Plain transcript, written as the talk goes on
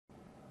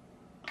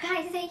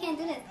Guys, you say you can't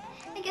do this.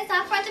 I guess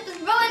our friendship is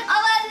ruined over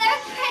a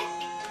lyric prank.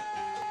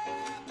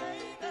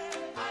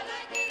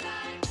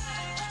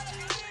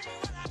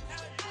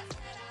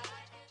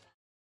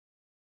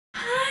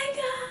 Hi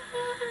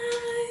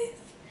guys,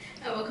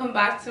 and welcome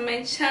back to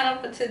my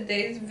channel for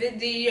today's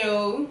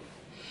video.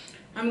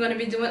 I'm going to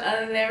be doing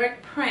a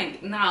lyric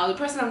prank. Now, the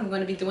person I'm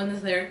going to be doing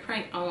this lyric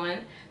prank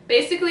on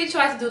basically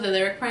tried to do the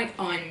lyric prank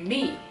on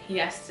me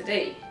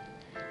yesterday.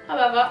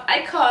 However,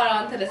 I caught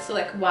on to the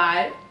select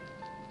vibe.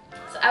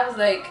 So I was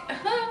like,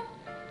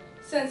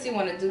 since you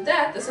want to do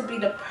that, this would be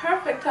the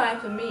perfect time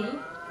for me.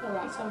 Hold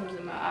on, something's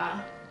in my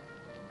eye.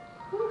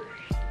 Whew.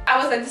 I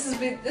was like, this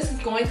is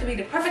going to be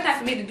the perfect time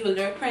for me to do a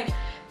lyric prank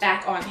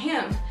back on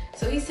him.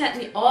 So he sent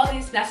me all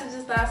these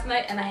messages last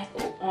night, and I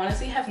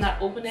honestly have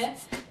not opened it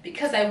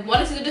because I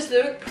wanted to do this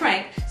lyric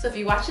prank. So if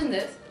you're watching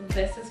this,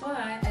 this is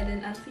why I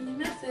didn't answer your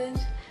message.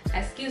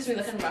 Excuse me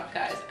looking rough,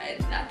 guys. I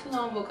not too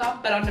long woke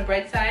up, but on the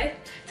bright side,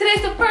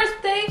 today's the first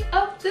day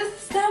of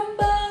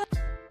December.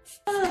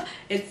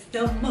 It's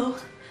the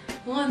most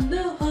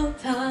wonderful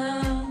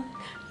time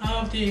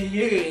of the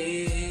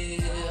year.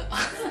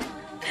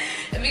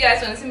 If you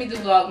guys want to see me do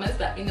vlogmas,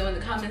 let me know in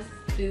the comments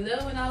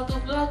below and I'll do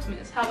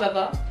vlogmas.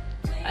 However,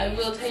 I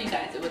will tell you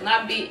guys, it will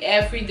not be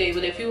every day,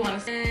 but if you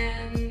want to,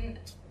 and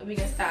we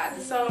can start.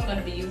 The song I'm going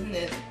to be using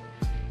is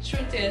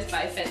Truth Is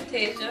by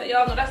FANTASIA.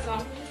 Y'all know that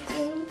song?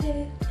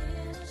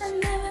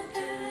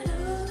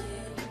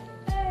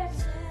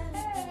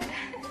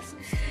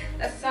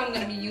 That's the song I'm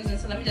going to be using,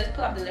 so let me just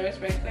pull up the lyrics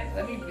real quick.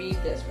 Let me read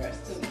this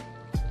first too.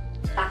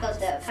 Back up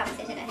the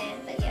conversation at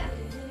hand, but yeah.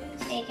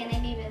 Hey, can I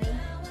be really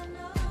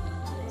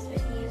honest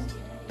with you?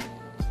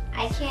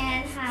 I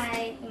can't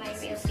hide my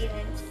real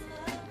feelings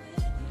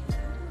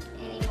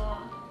anymore.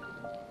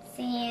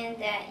 Seeing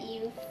that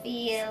you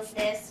feel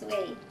this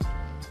way.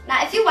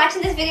 Now, if you're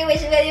watching this video,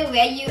 which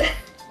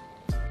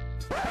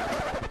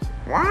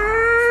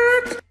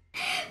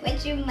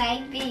you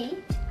might be,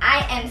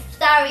 I am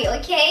sorry,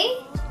 okay?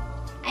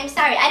 I'm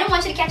sorry. I don't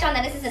want you to catch on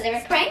that this is a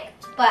lyric prank,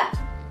 but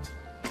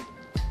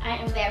I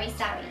am very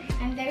sorry.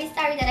 I'm very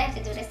sorry that I have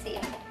to do this to you.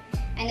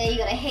 I know you're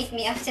gonna hate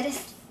me after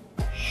this.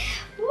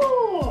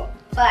 Woo!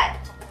 But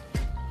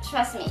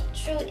trust me,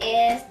 Truth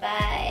Is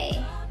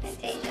by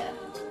FANTASIA.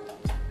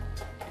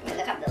 Let me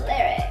look up the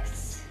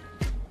lyrics.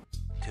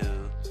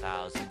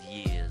 2,000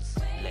 years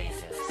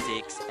later,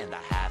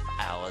 6.5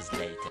 hours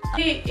later.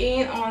 He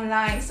ain't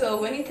online, so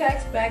when he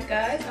texts back,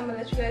 guys, I'm gonna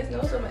let you guys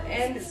know. So I'm gonna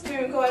end the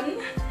screen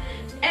recording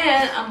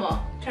and I'm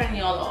gonna turn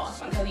y'all off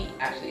until he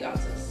actually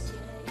answers.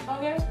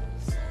 Okay?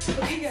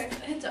 Okay, guys,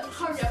 I had to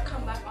hurry up,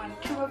 come back on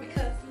camera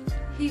because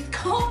he's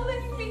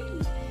calling me.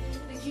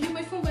 Like, you hear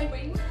my phone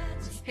vibrating?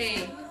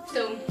 Hey,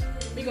 so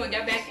we're gonna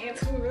get back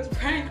into this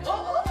prank.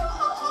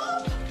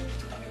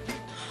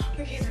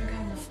 Okay, so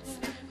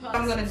what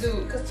I'm gonna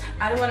do, because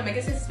I don't want to make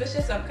it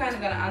suspicious, so I'm kind of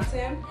gonna answer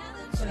him,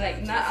 but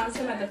like not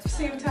answer him at the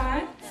same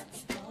time.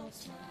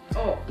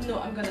 Oh no,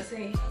 I'm gonna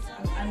say,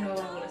 I know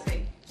what I'm gonna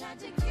say. I'm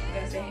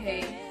gonna say,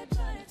 hey.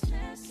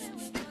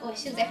 Oh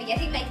shoot, I forget.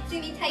 He might see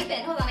me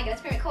typing. Hold on, I gotta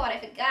screen record. I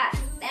forgot.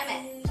 Damn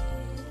it.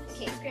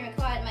 Okay, screen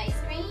record my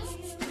screen.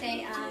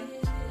 Say,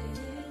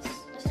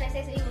 what should I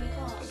say so you can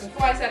call?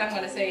 Before I said I'm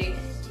gonna say,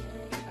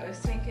 I was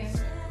thinking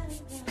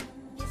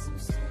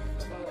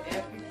about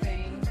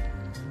everything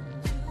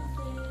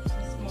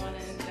this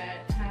morning that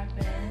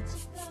happened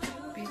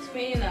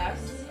between us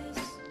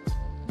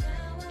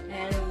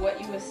and what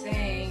you were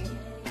saying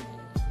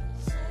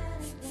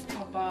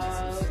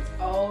about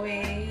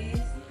always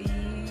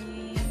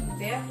being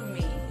there for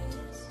me,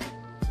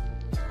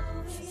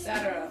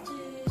 etc.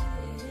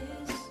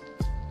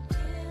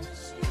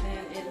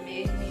 And it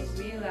made me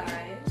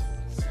realize,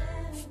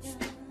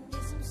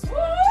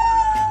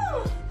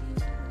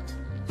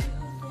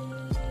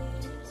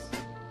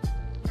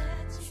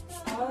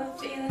 all the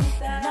feelings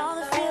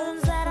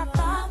that I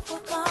thought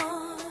were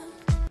gone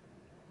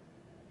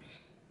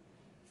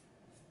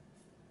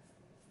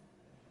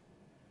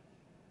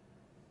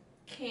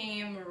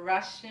came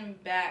rushing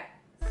back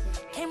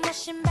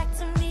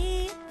to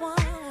me.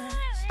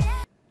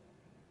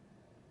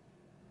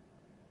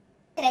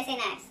 Should I say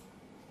next?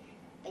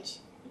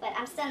 But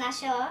I'm still not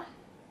sure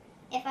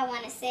if I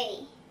want to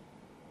say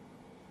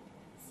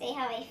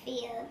how I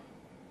feel,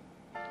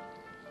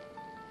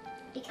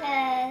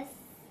 because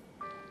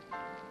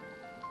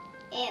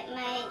it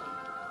might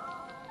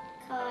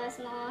cause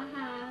more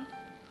harm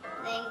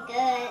than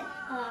good,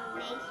 or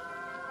make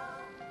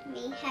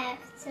me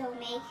have to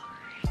make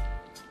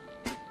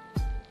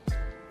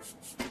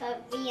a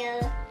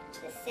real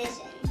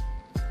decision.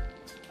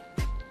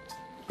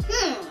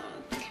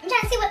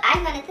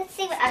 I'm trying to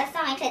see what other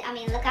song I could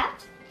look up,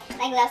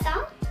 like love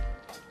song,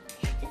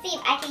 to see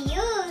if I can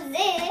use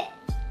it.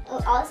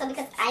 Oh, also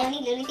because I only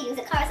literally can use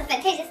the chorus of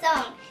FANTASIA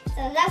song,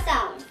 so love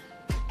song.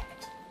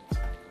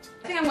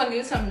 I think I'm gonna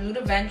use some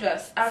Luther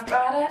Vandross. I'd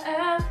rather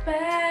have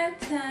bad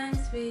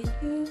times with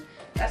you.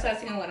 That's what I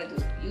think I'm gonna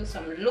do. Use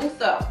some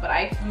Luther, but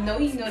I know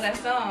he know that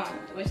song,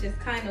 which is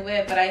kind of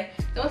weird. But I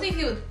don't think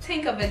he would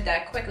think of it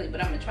that quickly.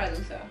 But I'm gonna try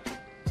Luther.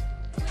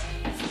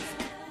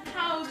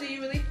 How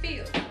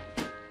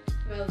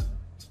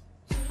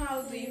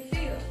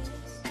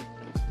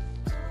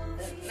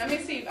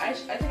I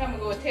think I'm gonna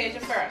go with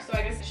Tasia first. So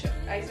I guess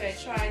I said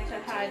try to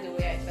hide the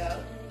way I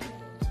felt.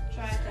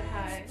 Try to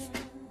hide.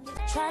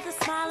 Try to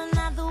smile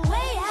another way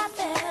I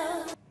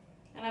felt.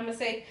 And I'm gonna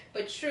say,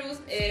 but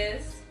truth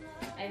is,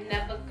 I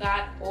never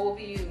got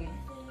over you.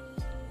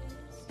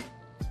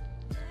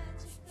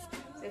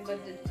 Say, but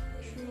the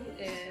truth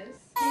is,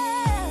 I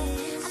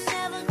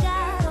never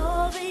got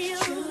over you.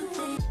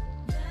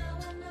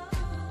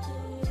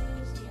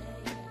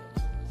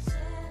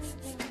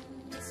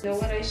 know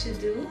what I should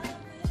do?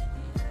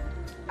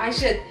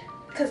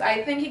 Because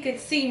I think he could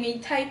see me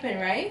typing,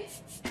 right?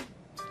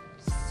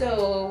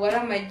 So what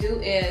I might do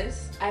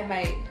is, I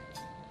might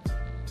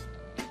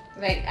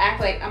like act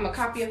like I'm gonna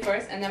copy it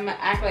first, and then I'm gonna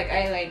act like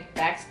I like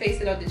backspace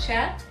it out the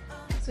chat,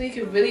 so he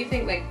could really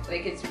think like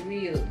it's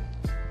real.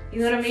 You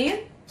know what I mean?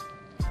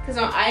 Because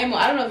on IMO,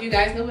 I don't know if you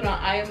guys know, but on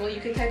IMO you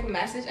can type a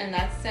message and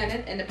not send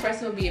it, and the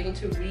person will be able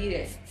to read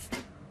it.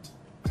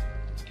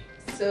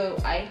 So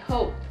I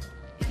hope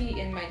he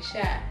in my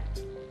chat,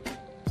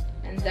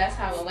 and that's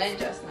how it went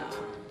just now.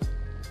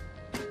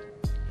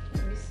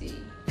 Let me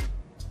see.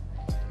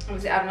 I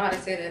don't know how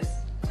to say this.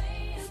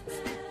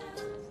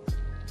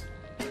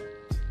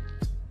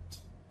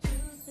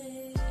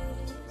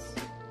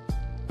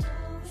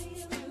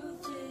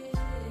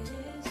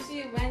 See,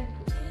 it went.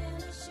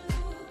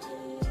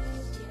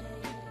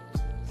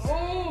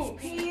 Oh,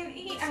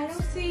 P&E. I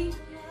don't see.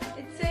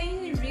 It's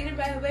saying you read it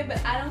right away,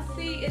 but I don't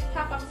see it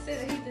pop up to say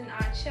that he's in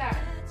our chat.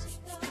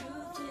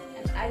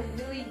 And I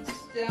really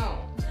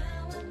don't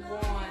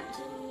want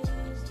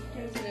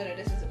him to know that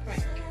this is a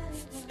prank.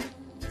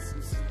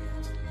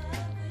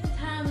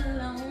 Time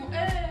alone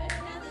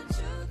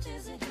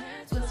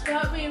was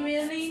what we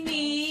really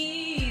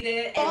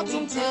needed,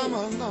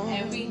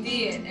 and we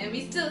did, and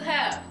we still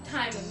have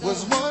time alone.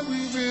 Was what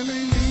we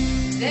really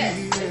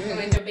needed. This is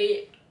going to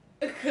be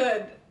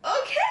good.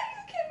 Okay,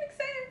 I'm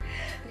excited.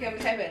 Okay, I'm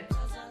typing.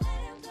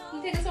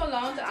 He's taking so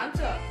long to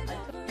answer.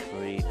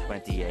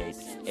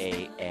 3:28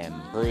 a.m.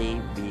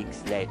 3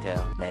 weeks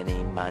later,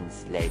 many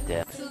months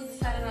later. So he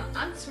decided on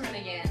answering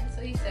again.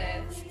 So he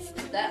said,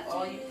 "Is that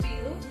all you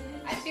feel?"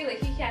 I feel like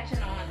he's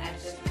catching on at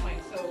this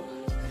point. So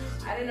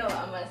I don't know what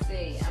I'm gonna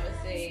say. I'm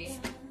gonna say,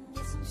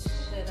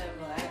 should have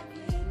let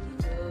you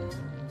go.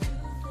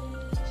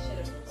 Should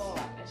have fought.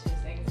 I should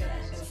have said that. I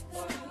should have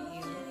fought for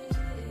you.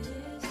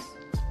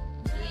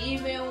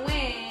 Even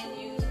when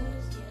you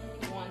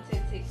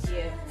wanted to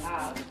give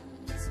up.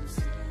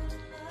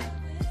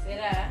 Say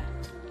that.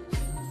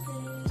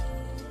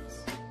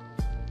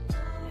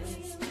 And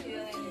it's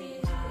killing me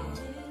now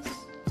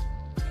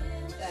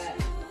that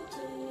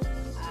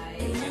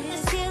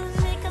It's killing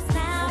me 'cause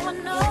now I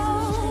know.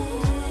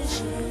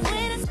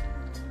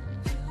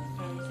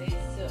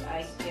 So I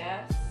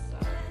guess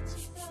I'm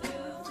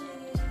still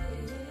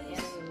in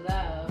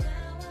love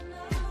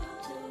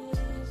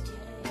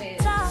with.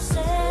 It's all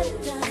said and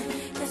done.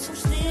 Guess I'm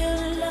still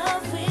in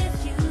love with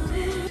you.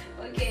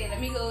 Okay, let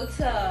me go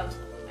to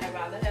I'd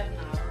rather have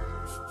now.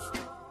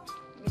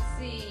 Let me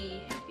see.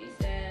 He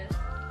says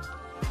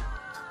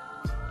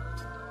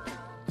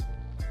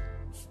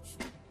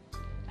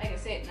I can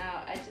say it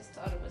now. I just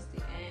thought it was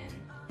the end.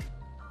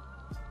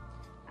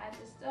 I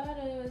just thought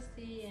it was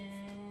the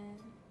end.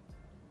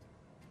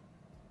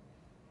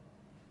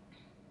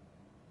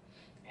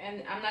 And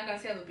I'm not gonna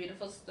say I have a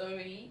beautiful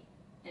story.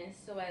 And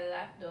so I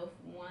left off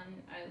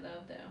one I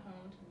loved at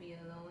home to be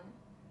alone.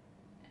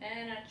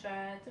 And I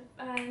tried to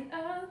find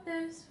out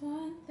this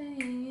one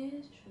thing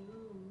is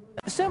true.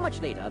 So much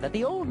later that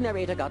the old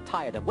narrator got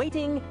tired of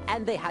waiting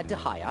and they had to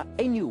hire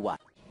a new one.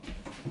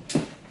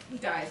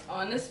 Guys,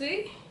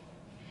 honestly,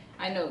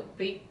 I know,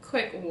 big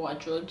quick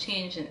wardrobe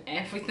change and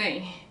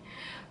everything.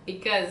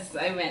 Because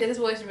I went, this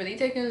voice really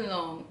taking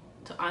long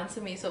to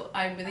answer me, so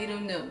I really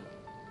don't know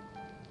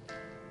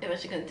if I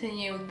should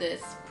continue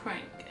this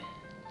prank.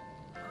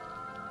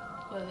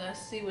 But let's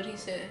see what he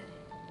said.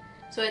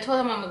 So I told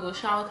him I'm gonna go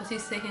shower because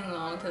he's taking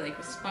long to like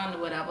respond or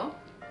whatever.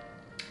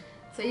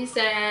 So he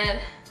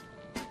said,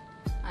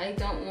 I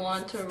don't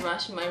want to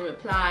rush my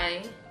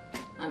reply.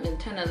 I'm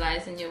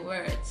internalizing your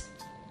words.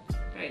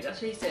 Right,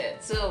 that's what he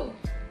said. So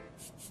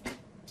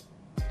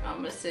I'm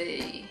gonna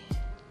say,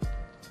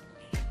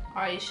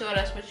 are you sure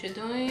that's what you're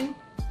doing?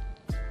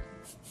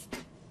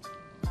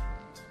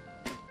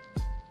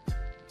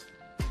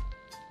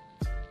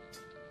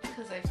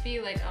 Because I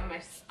feel like I'm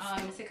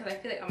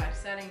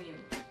upsetting you.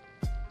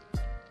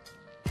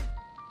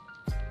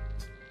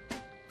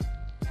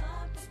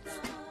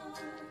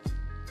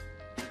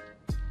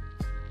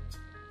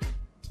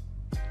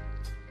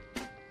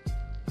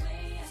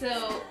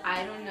 So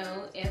I don't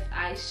know if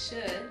I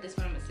should, this is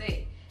what I'm gonna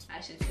say, I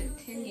should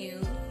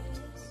continue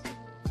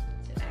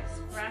to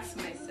express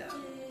myself.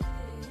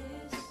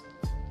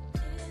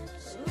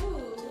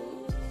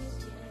 Ooh.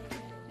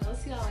 You'll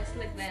see how I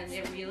slick them,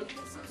 they're real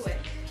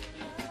quick.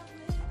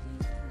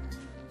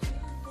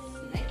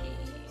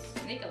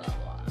 Sneaky little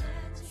one.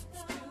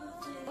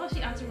 Oh,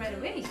 she answered right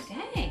away,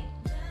 dang.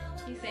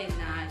 He said,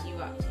 nah,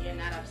 you're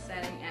not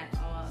upsetting at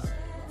all.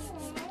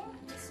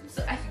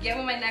 So I forget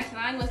what my next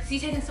line was because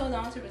he's taking so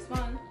long to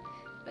respond.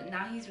 But but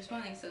now he's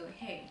responding. So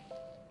hey,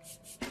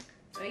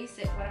 so he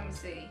said what I'm gonna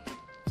say.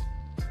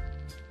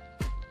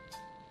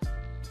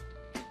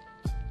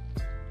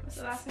 What's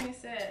the last thing he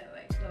said?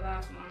 Like the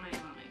last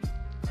line.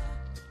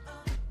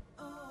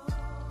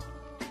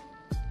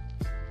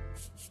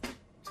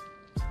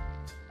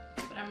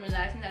 But I'm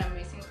realizing that I'm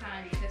wasting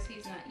time because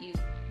he's not you.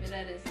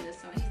 That is in this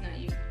song. He's not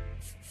you.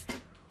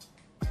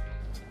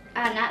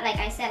 Not like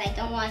I said, I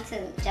don't want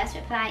to just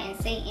reply and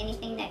say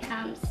anything that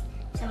comes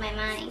to my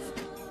mind.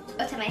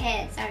 Or to my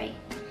head, sorry.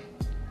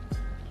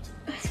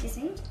 Excuse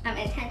me. I'm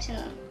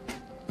intentional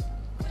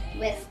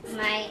with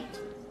my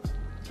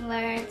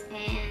words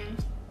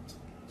and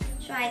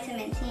try to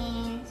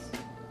maintain.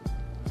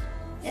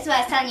 That's what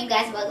I was telling you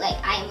guys about, like,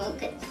 I will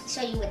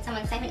show you what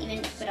someone's typing even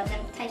without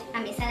them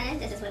sending it.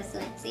 This is what it's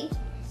doing, see?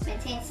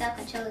 Maintain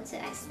self-control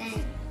to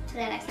extent. To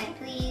that extent,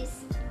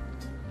 please.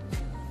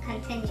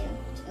 Continue.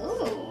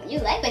 Ooh, you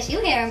like what you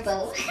hearing,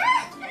 boo.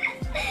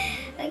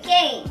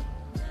 Okay.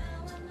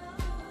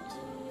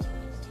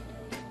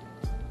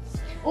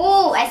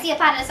 Ooh, I see a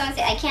part of the song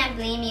say, I can't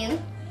blame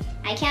you.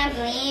 I can't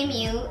blame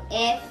you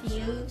if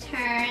you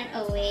turn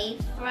away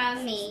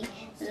from me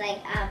like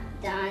I've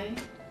done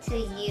to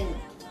you.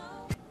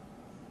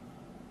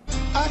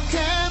 I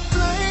can't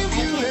blame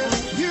you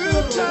if you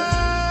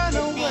turn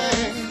away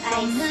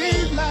from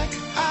me like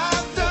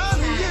I've done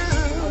to you.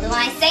 Although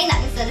I ain't say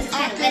nothing, so this is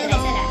kind of weird that I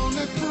said that.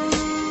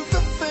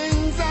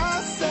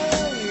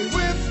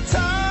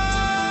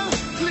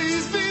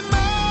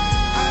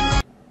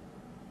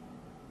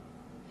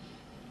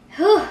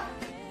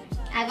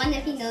 I wonder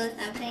if he knows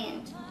I'm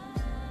playing.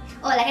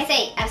 Oh, like I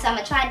say, so I'm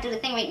gonna try to do the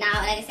thing right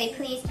now. Like I say,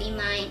 please be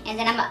mine, and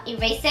then I'm gonna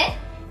erase it,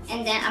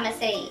 and then I'm gonna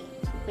say,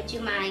 would you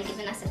mind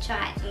giving us a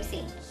try? Let me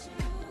see.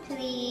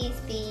 Please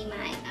be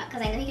mine,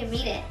 because I know he can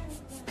read it.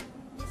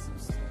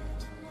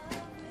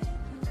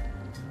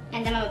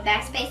 And then I'm gonna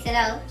backspace it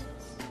out.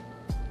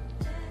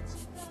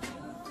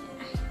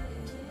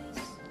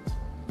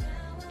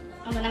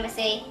 And then I'm gonna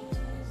say,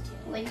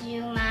 would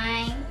you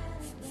mind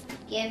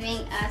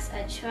giving us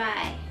a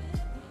try?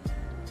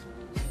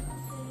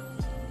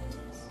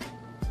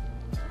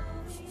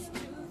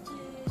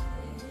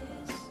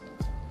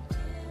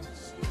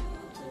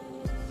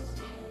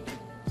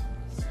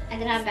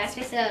 And then I'm gonna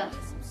backspace it out.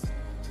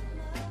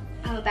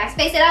 I'm gonna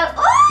backspace it out.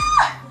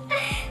 Oh!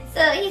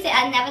 So he said,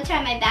 I'll never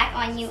turn my back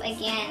on you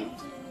again.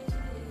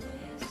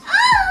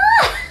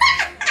 Oh!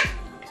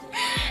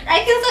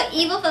 I feel so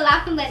evil for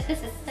laughing, but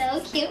this is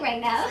so cute right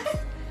now.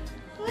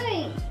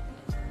 Wait.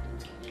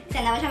 So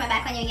I'll never turn my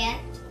back on you again.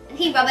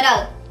 He rub it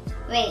out.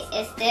 Wait,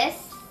 is this?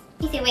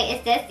 He said, wait,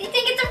 is this? You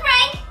think it's a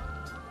prank?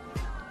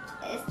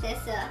 Is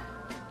this a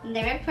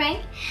lyric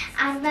prank?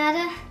 I'd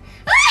rather...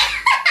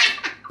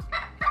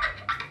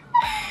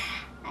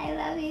 I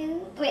love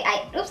you. Wait,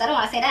 oops, I don't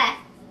want to say that.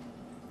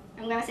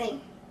 I'm gonna say,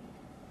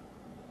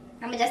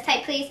 I'm gonna just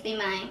type, please be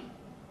mine.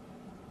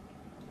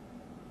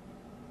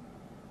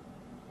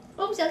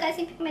 Oops, you guys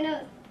see pick my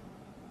nose.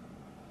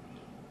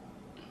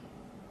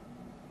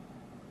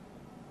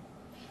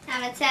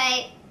 I'm gonna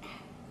type,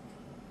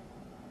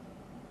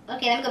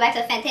 okay, let me go back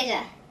to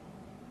Fantasia.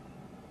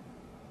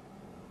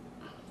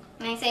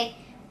 And I say,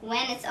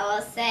 when it's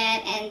all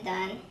said and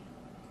done,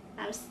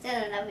 I'm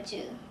still in love with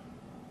you.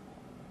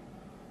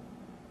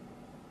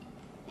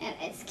 And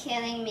it's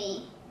killing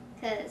me,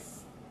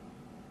 because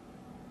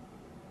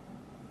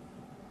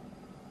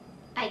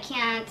I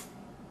can't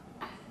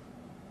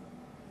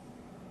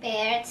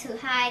bear to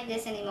hide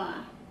this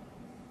anymore.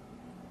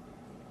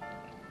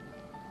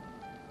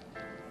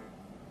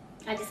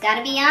 I just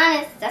gotta be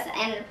honest. That's the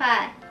end of the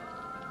pod.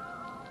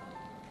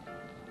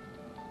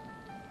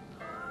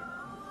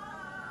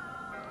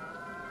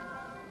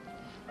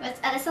 What's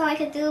the other song I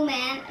could do,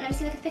 man? Let me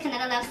see if I can pick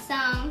another love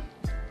song.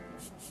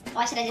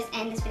 Or should I just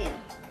end this video?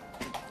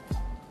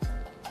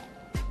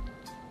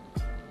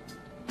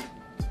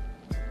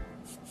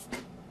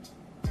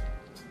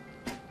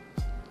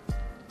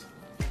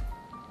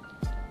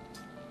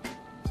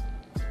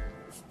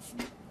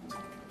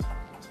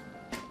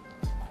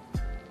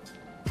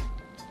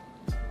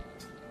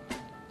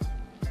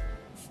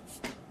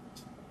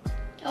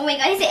 Oh my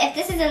god, he said, if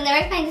this is a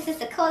lyric prank, this is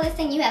the coolest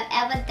thing you have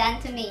ever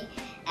done to me.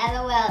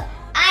 LOL.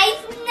 I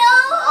know!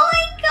 Oh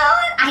my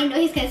god! I know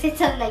he's gonna say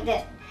something like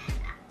this.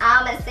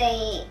 I'm gonna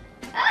say...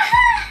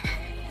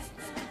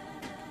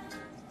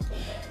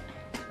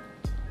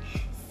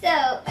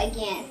 So,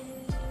 again.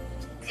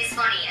 It's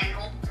funny and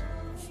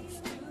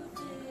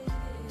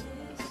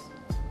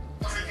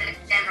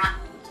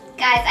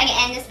guys, I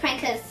can end this prank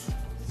because,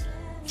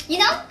 you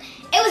know,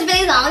 it was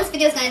really long. This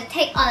video is going to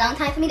take a long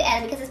time for me to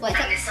edit because this boy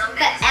took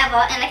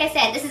forever. And like I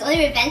said, this is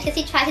only revenge because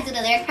he tried to do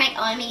the lyric prank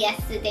on me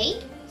yesterday.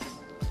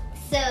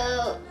 So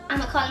I'm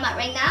going to call him out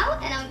right now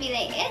and I'm going to be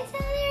like, it's a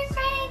lyric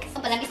prank.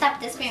 Oh, but let me stop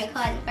the screen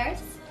recording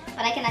first.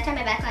 But I cannot turn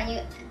my back on you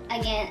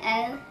again,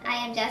 as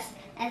I am just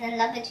as in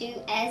love with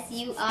you as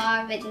you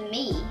are with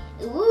me.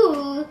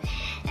 Ooh.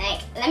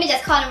 Like, let me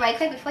just call him right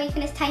quick before you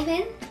finish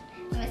typing.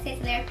 I'm going to say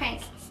it's a lyric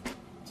prank.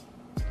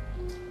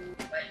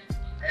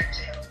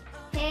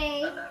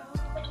 Hey.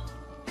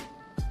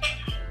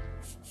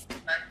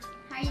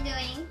 are you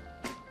doing?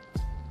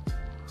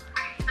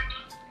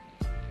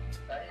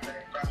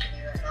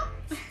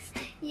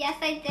 Yes,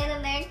 I did a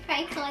lyric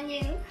prank on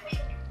you.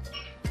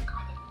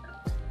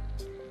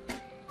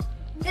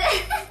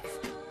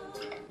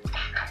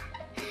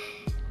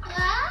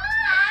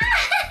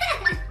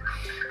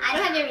 I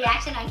don't have your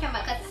reaction on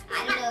camera because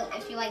I don't know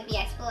if you like be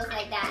exposed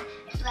like that.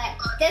 But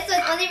this was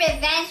only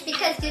revenge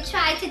because you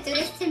tried to do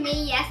this to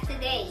me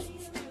yesterday.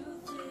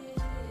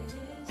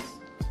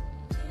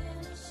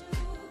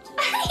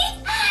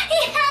 He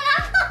hung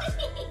up on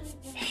me.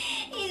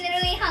 He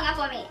literally hung up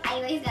on me. I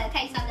know he's gonna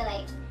type something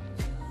like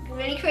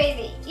really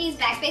crazy. He's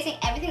backspacing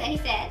everything that he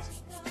said.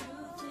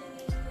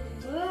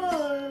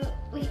 Ooh.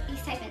 Wait,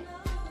 he's typing.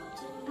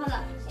 Hold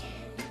on.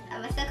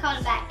 I'm gonna still call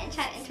him back and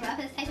try to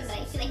interrupt his typing, but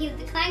I feel like he was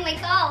declining my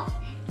call.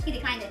 He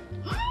declined it.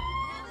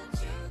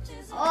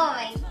 Oh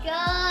my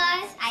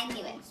gosh. I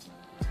knew it.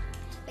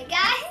 But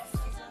guys,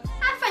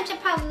 our friendship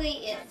probably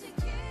is.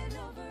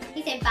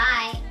 He said,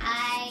 bye.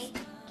 I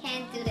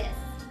can't do this.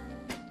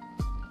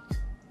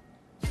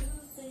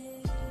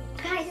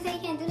 Guys, he said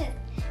he can't do this.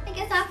 I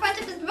guess our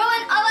friendship is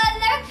ruined over a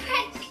lyric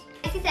prank.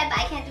 He said, but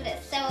I can't do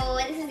this. So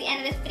this is the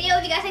end of this video.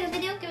 If you guys like the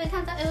video, give it a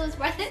thumbs up. It was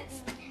worth it.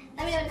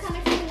 Let me know in the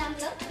comment section down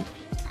below.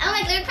 I don't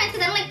like lyric pranks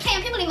because I don't like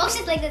playing people's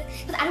emotions like this.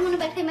 Because I don't want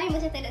nobody to play my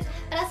emotions like this.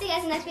 But I'll see you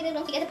guys in the next video.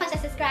 Don't forget to punch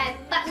that subscribe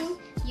button.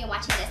 You're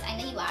watching this. I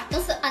know you are.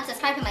 Don't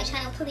unsubscribe from my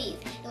channel, please.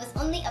 It was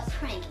only a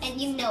prank. And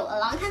you know, a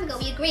long time ago,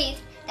 we agreed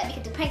that we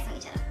could do pranks on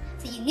each other.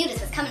 So you knew this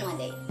was coming one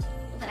day.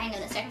 But I know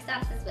the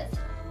circumstances was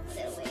a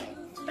little weird.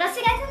 But I'll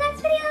see you guys in the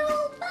next video.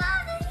 Bye.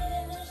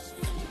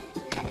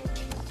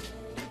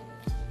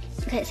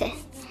 Okay, say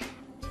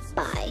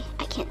bye.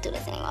 I can't do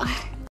this anymore.